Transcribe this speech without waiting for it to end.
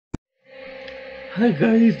Hi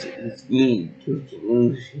guys, it's me,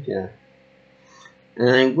 Landriscina, and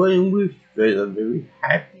I'm going to wish you guys a very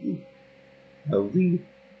happy, healthy,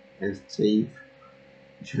 and safe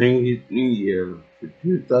Chinese New Year for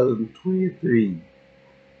 2023,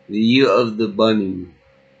 the year of the bunny,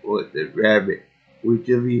 or the rabbit,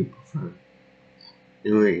 whichever you prefer.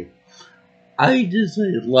 Anyway, I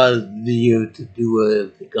decided last video to do a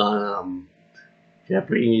thing on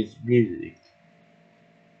Japanese music.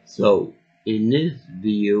 So, in this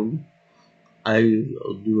video, I'll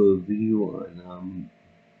do a video on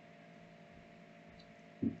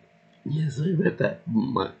yes, I bet that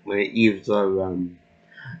my ears are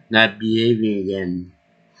not behaving again.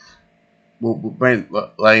 Well, my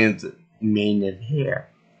lion's mane of hair.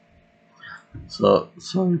 So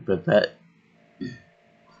sorry about that.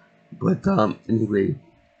 But anyway,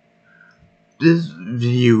 this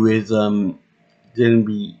video is gonna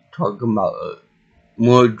be talking about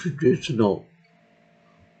more traditional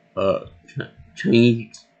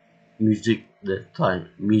Chinese music this time,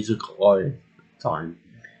 musical artist this time,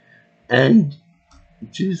 and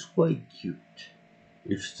she's quite cute.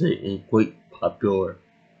 It's saying quite popular.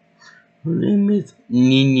 Her name is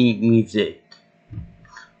Nini Music.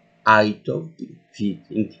 I don't think she's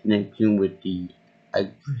in connection with the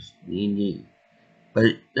actress Nini,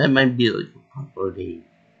 but that might be like a proper name.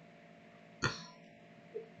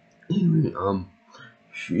 Anyway,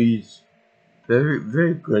 she's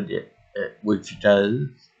very good at what she does.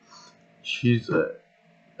 She's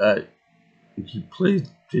she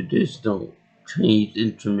plays traditional Chinese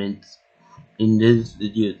instruments. In this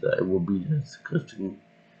video that I will be discussing,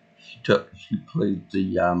 she plays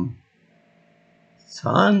the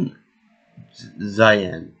San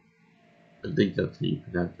Zion. I think that's how you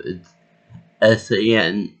pronounce it. It's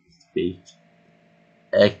S-A-N space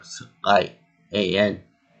X-I-A-N.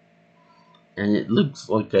 And it looks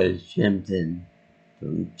like a shamisen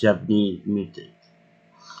from Japanese music.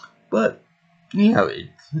 But, yeah,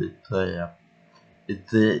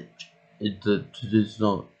 it's a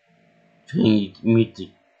traditional Chinese music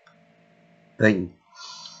thing.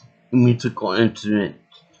 Musical instrument.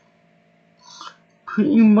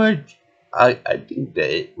 Pretty much, I think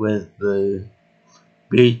that it was the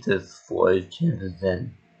basis for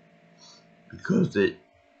shamisen. Because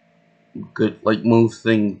like most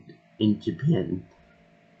things in Japan,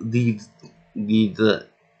 these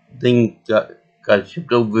things got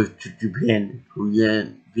shipped over to Japan, Korea,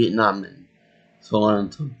 and Vietnam, and so on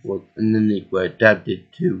and so forth, and then they were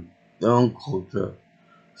adapted to their own culture.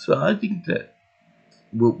 So I think that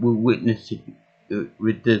what we're witnessing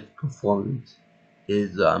with this performance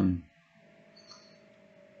is the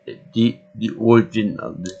origin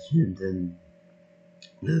of the shamisen,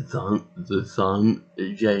 the song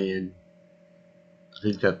Jayan. I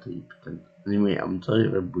think that's how you pretend. Anyway, I'm sorry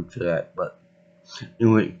if I butcher that, but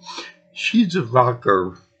anyway, she's a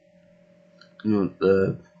rocker. You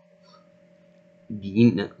know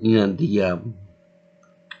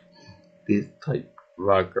this type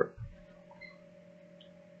rocker.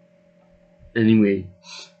 Anyway,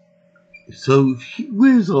 so she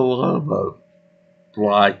wears a lot of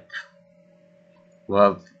black,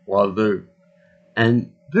 leather,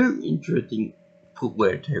 and very interesting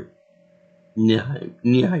footwear too.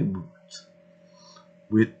 Knee-high boots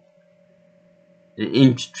with an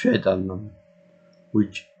inch tread on them,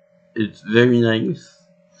 which is very nice.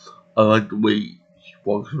 I like the way she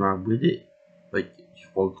walks around with it. Like, she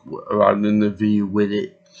walks around in the video with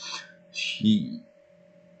it. She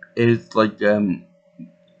is like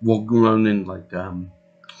walking around in like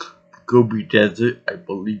Gobi Desert, I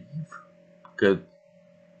believe, because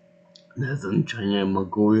that's in China and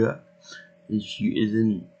Mongolia, and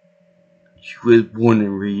she was born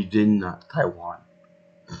and raised in Taiwan.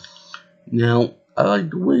 Now, I like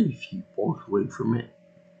the way she walks away from it,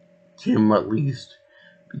 camera at least,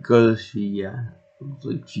 because she looks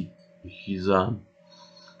like she's I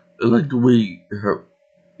like the way her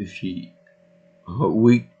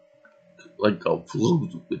weight like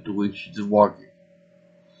flows with the way she's walking.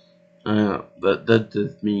 That's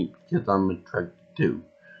just me because I'm attracted to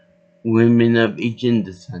women of Asian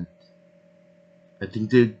descent. I think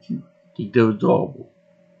they're cute. I think they're adorable.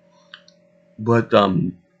 But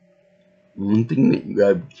one thing that you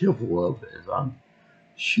gotta be careful of is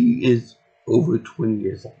she is over 20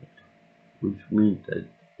 years old, which means that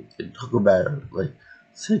I can talk about her like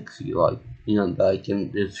sexy, like that I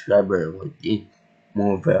can describe her like in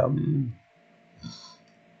more of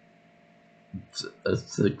a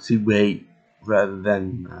sexy way rather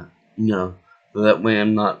than so that way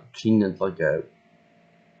I'm not seen as like a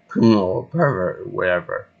criminal or pervert or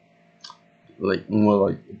whatever. Like more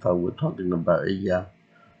like if I were talking about a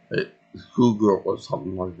schoolgirl or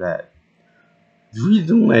something like that. The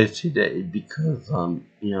reason why I say that is because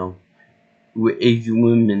with Asian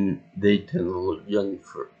women, they tend to look young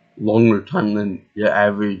for longer time than the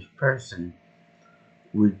average person,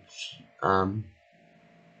 which can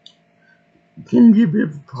be a bit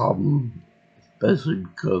of a problem, especially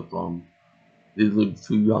because they look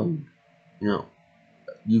too young. You know,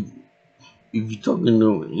 you if you're talking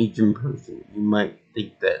to an Asian person, you might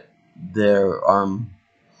think that they're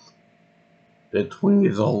 20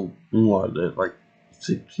 years old, meanwhile they're like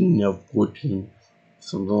 16 or 14,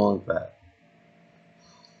 something like that.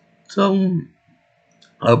 So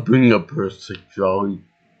I'll bring up her sexuality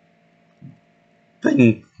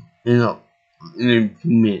thing, in a few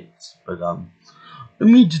minutes. But let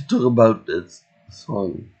me just talk about this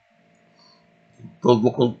song, the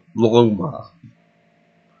LongMa.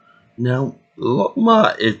 Now,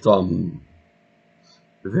 LongMa is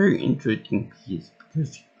a very interesting piece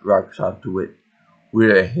because she rocks out to it with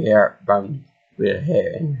her hair and her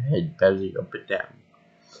head bouncing up and down.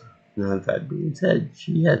 Now that being said,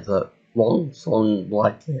 she has a long, flowing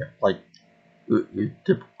black hair, like your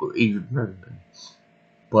typical Asian person.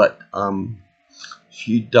 But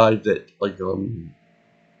she dyes it like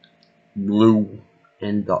blue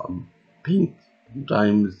and pink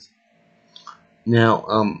sometimes. Now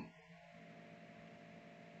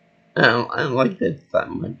I don't like that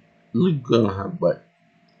much. It looks good on her, but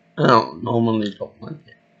I don't like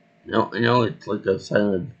it. It's like a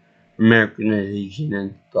sign of Americanization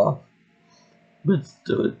and stuff, but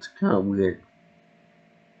still, it's kind of weird.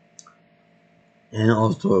 And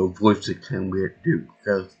also, her voice is kind of weird too,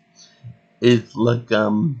 because it's like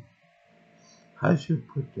how should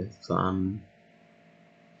I put this?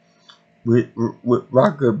 With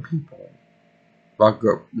rocker people,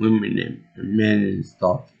 rocker women and men and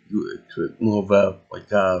stuff, you expect more of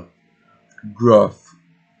a gruff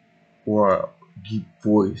or a deep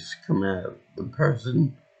voice coming out of the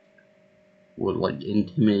person, or like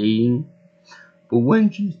intimidating. But when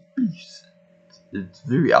she speaks, it's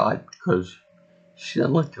very odd because she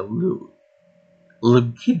sounds like a little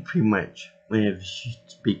kid pretty much whenever she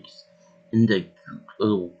speaks in that cute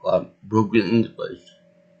little broken English,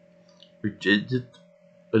 which is just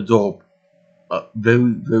adorable,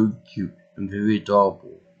 very very cute and very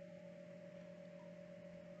adorable.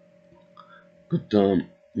 But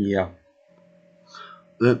yeah,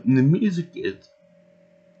 the music is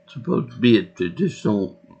supposed to be a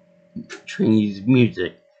traditional Chinese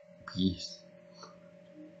music piece.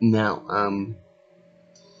 Now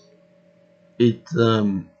it's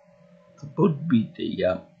supposed to be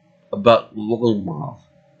about LongMa.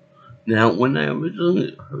 Now when I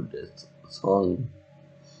originally heard this song,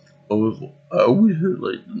 I always heard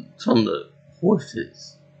like some of the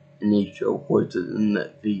horses, and they show horses in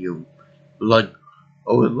that video. Like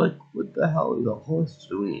I was like, what the hell is a horse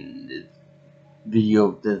doing in this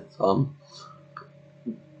video of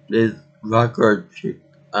this rocker chick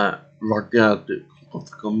rocking out the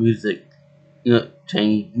classical music,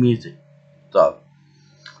 Chinese music stuff.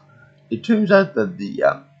 It turns out that the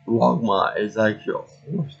LongMa is actually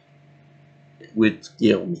a horse with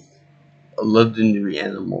skills, a legendary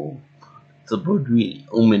animal, supposed to be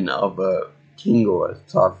the omen of a king or a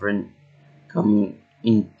sovereign coming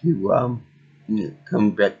into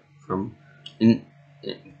coming back from in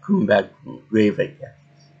coming back from the grave, I guess,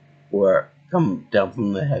 or come down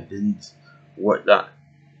from the heavens, whatnot.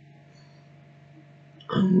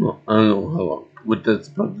 I don't know how long, what that's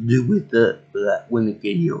supposed to do with that winning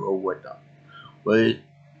video or whatnot, but it's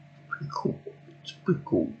pretty cool. It's pretty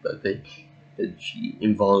cool that she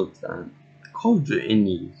involves culture in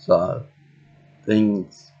these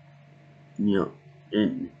things,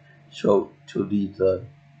 and show to these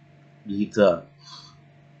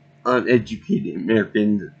uneducated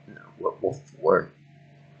Americans what for.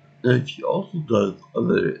 And she also does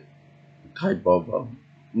other type of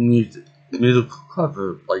musical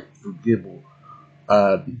covers, like for example,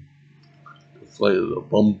 it's like the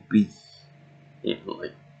bumpy and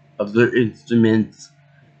like other instruments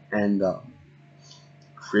and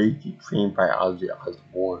Crazy Train by Ozzy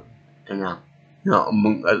Osbourne and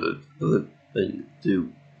among other things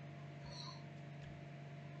too.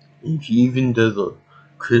 And she even does a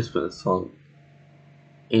Christmas song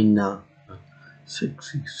in a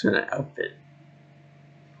sexy Santa outfit,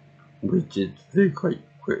 which is very quite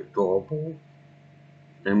adorable,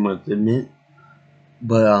 I must admit.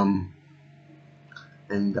 But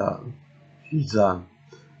and she's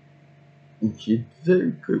she's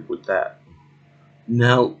very good with that.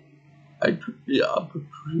 Now I took the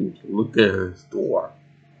opportunity to look at her store.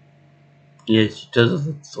 Yeah, she does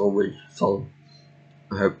a store where she sells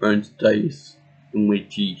her burnt dice in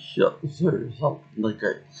which she shows herself in like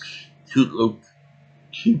a cute little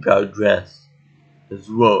cheap out dress, as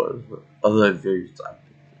well as other various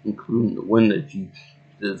outfits, including the one that she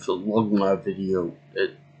did for LongMa video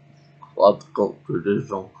that classical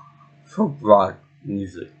traditional folk rock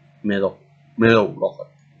music, metal rock.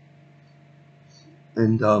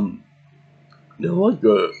 And there's like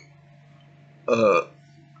a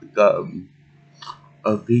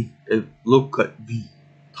a low cut V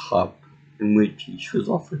top in which he shows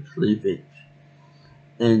off her cleavage,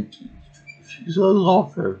 and she shows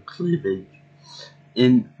off her cleavage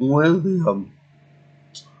in one of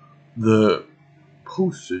the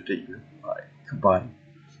posters that you can buy.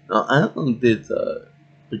 Now I don't know if there's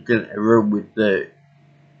like an error with the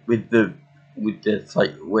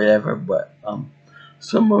site or whatever, but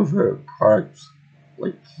some of her products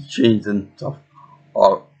like keychains and stuff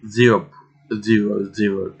are $0. I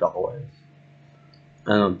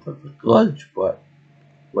don't know if it's a glitch, but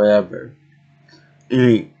whatever.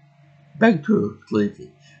 Anyway, back to her cleavage.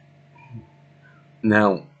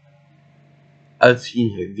 Now, I've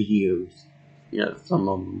seen her videos, some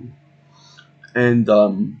of them, and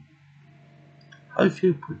how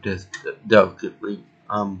should I put this delicately?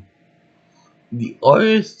 The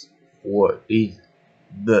artists for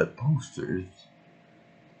the posters,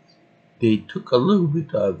 they took a little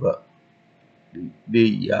bit of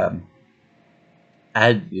they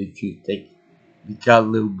added a few things. They got a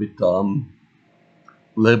little bit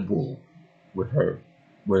liberal with her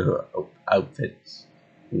outfits,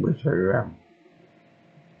 with her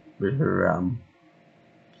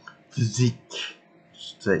physique,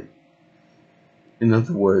 say. In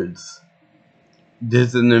other words,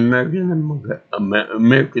 there's an American among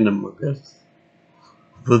us.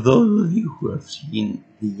 For those of you who have seen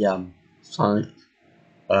the Sonic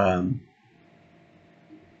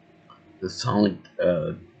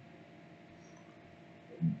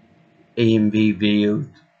AMV videos,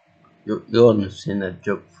 you'll understand that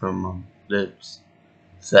joke from the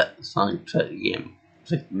Sonic set game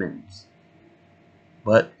 6 minutes.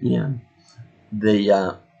 But yeah, they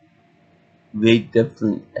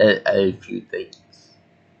definitely add a few things.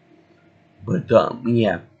 But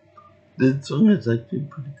yeah, this song is actually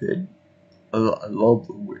pretty good. I love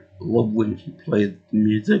when she plays the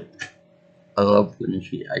music. I love when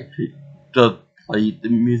she actually does play the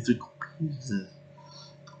musical pieces.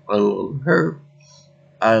 I love her.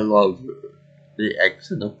 I love the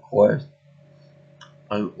accent, of course.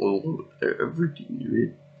 I love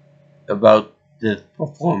everything about this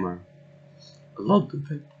performer. I love the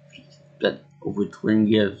fact that she spent over 20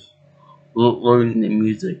 years learning the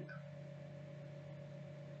music.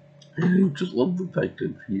 And I just love the fact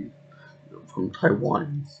that she's from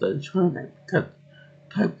Taiwan instead of China, because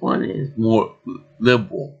Taiwan is more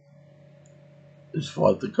liberal as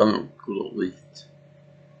far as the government goes, at least,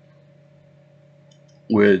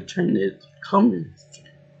 where China is communist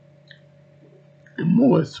and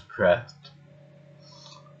more suppressed.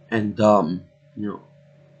 And I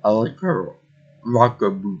like her rocker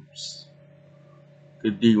boots.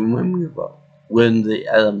 They remind me about when they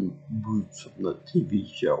added boots from the TV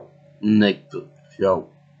show, Netflix show.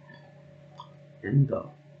 And I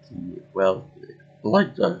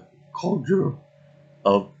like the culture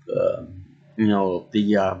of the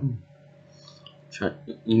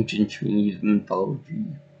ancient Chinese mythology,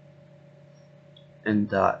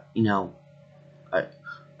 and I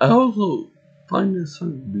also find this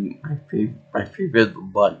song to be my favorite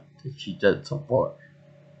one that she did so far.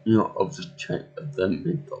 Of the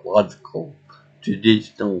mythological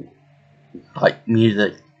traditional type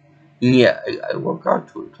music. And yeah, I work out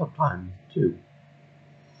to it sometimes too.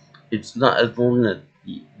 It's not as long as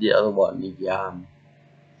the other one,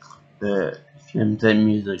 the Shenzhen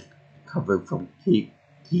music covered from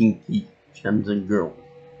Kinky Shenzhen Girl,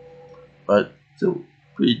 but still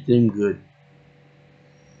pretty damn good.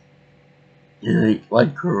 And I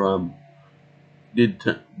like her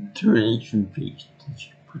determination piece that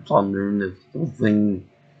she puts on during this whole thing.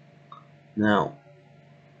 Now,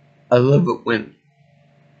 I love it when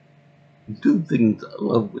two things I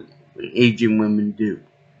love when Asian women do.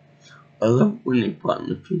 I love when they put on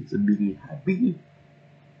the face of being happy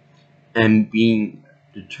and being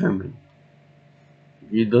determined.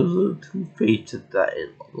 Those are the two faces that I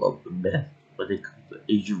love the best when it comes to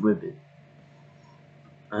Asian women.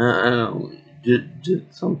 I don't know,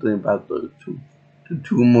 just something about those the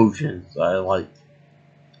two emotions that I like.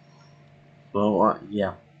 So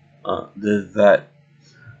yeah, there's that.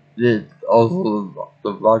 There's also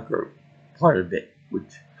the rocker part of it,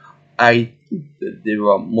 which I think that there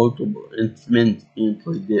are multiple instruments being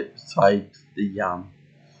played it besides the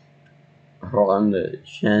her on the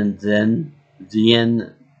Shenzhen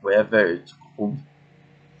Zen, whatever it's called.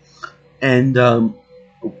 And of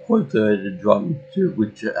course the drums too,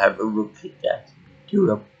 which have a real kick-ass to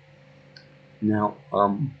them. Now,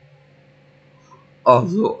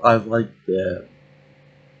 also I like the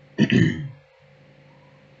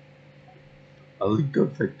I like the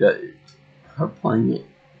fact that it's her playing it,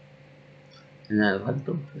 and I like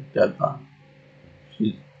the fact that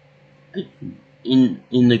she's actually in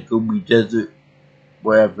the Gobi Desert,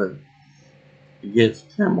 wherever. I guess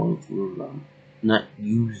camels were not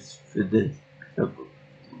used for this kind of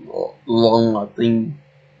long thing.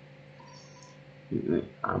 Anyway,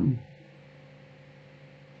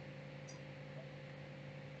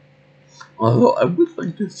 although I would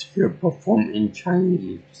like to see her perform in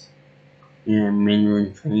Chinese,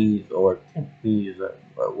 Mandarin Chinese or Cantonese or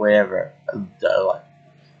wherever dialect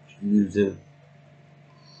she uses,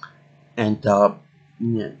 and yeah,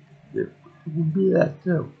 there would be that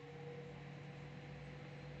too.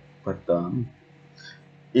 But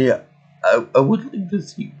yeah, I would like to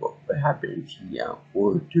see what would happen if she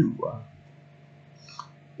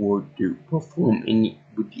or to perform any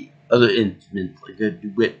with the other instruments, like a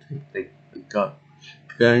duet type thing. Because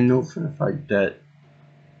I know for a fact that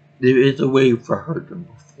there is a way for her to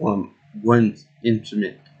perform one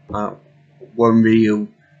instrument, one video,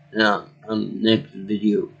 on the next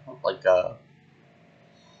video, like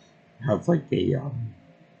have like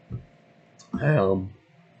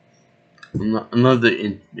another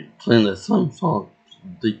instrument playing the same song.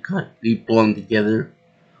 They kind of blend together.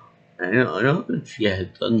 I know that she has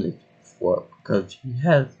done this before because she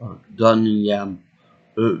has done the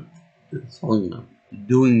song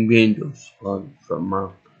doing banjo song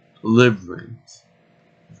from Deliverance,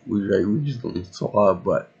 which I recently saw,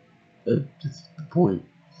 but that's just the point.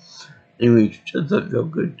 Anyway, she does that real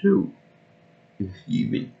good too.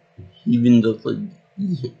 He even does like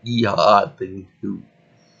yeehaw thing too.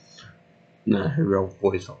 Not her real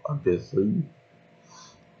voice, obviously.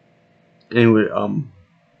 Anyway,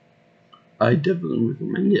 I definitely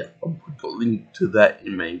recommend it. I'll put the link to that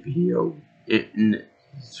in my video in the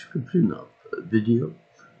description of the video.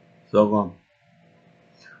 So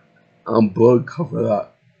I'll cover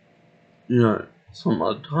that, some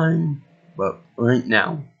other time. But right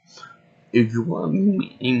now, if you want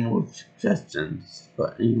any more suggestions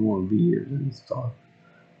for any more videos and stuff,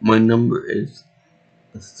 my number is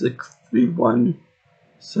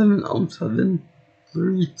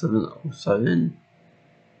 631-707-3707,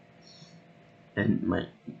 and my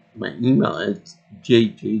email is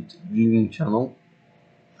JJ's Viewing Channel,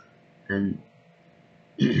 and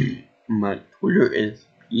my Twitter is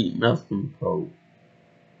PMeltonPro.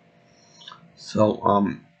 So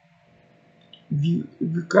if you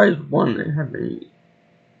guys want to have any,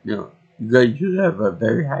 you guys should have a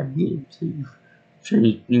very happy and safe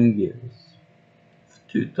Chinese New Year's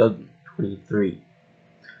 2023.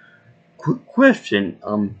 Quick question,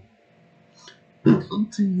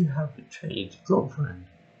 let's say you have a Chinese girlfriend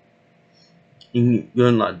and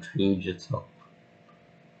you're not Chinese yourself.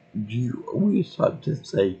 Do you always have to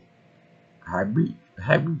say happy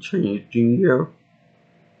Chinese New Year,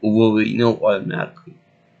 or will they know automatically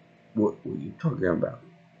what you're talking about?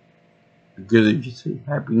 Because if you say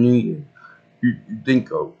Happy New Year, you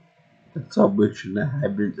think, oh, the celebration that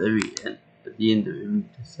happens at the end of every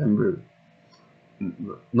December,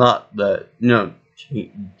 not the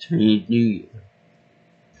Chinese New Year.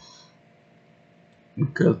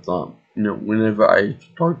 Because whenever I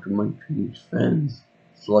talk to my Chinese friends,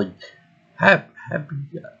 it's like happy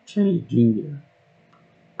Chinese New Year.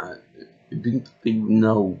 I think they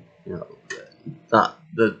know, it's not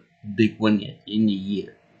the big one at the end of the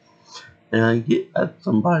year. And I get at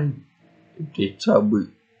somebody if they celebrate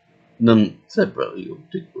them separately or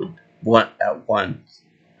one at once.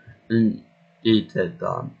 And they said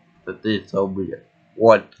that they celebrate at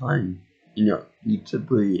one time, you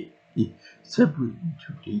separate two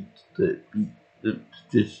dates that be the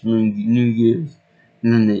traditional New Year's,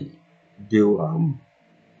 and then they do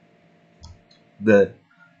the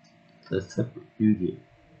separate New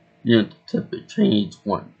Year, the separate Chinese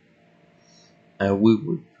one. We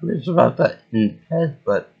were curious about that in the past,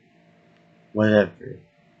 but whatever.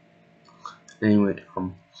 Anyway,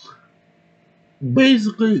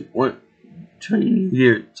 basically, what Chinese New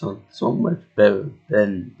Year sounds so much better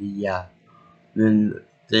than the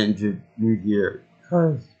standard New Year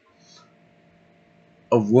because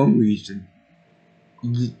of one reason.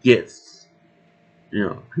 Yes,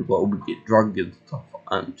 people would get drunk and stuff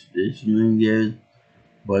on traditional New Year's,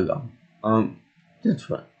 but that's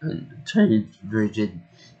right. And the Chinese version,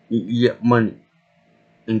 you get money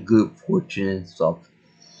and good fortune and stuff,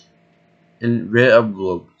 and red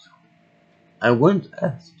envelopes I once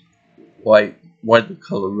asked why the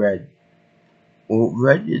color red. Well,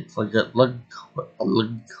 red is like a lucky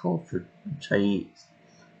color for Chinese.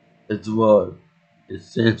 As well, it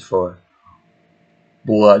stands for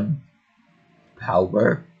blood,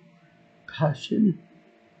 power, passion,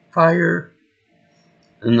 fire,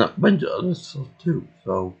 and a bunch of other stuff too.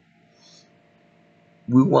 So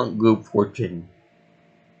we want good fortune,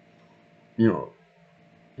 you know,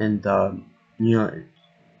 and you know,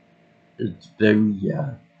 it's very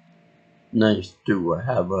nice to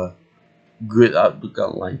have a good outlook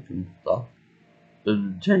on life and stuff. So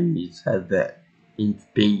the Chinese have that in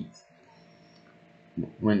spades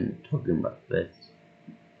when talking about this,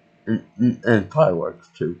 and fireworks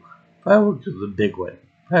too. Fireworks is a big one.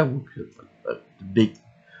 Fireworks is like the big,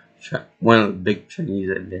 one of the big Chinese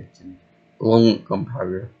inventions, along with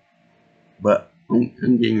gunpowder. But I'm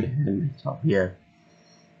getting ahead of myself here,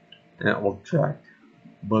 and I will track.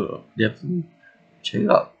 But definitely check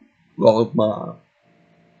out LongMa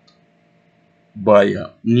by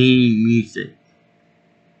Nini Music,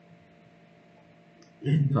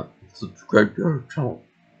 and subscribe to her channel.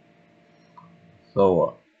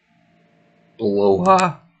 So,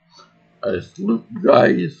 aloha. I salute you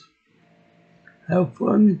guys. Have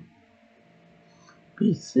fun.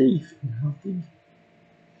 Be safe and healthy.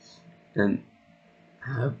 And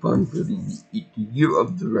have fun for the year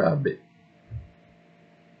of the rabbit.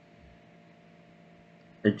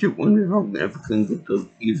 I keep wondering how I'm ever gonna get those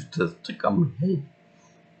ears to stick on my head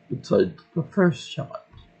besides the first shot.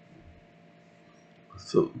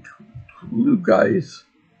 So, to you guys,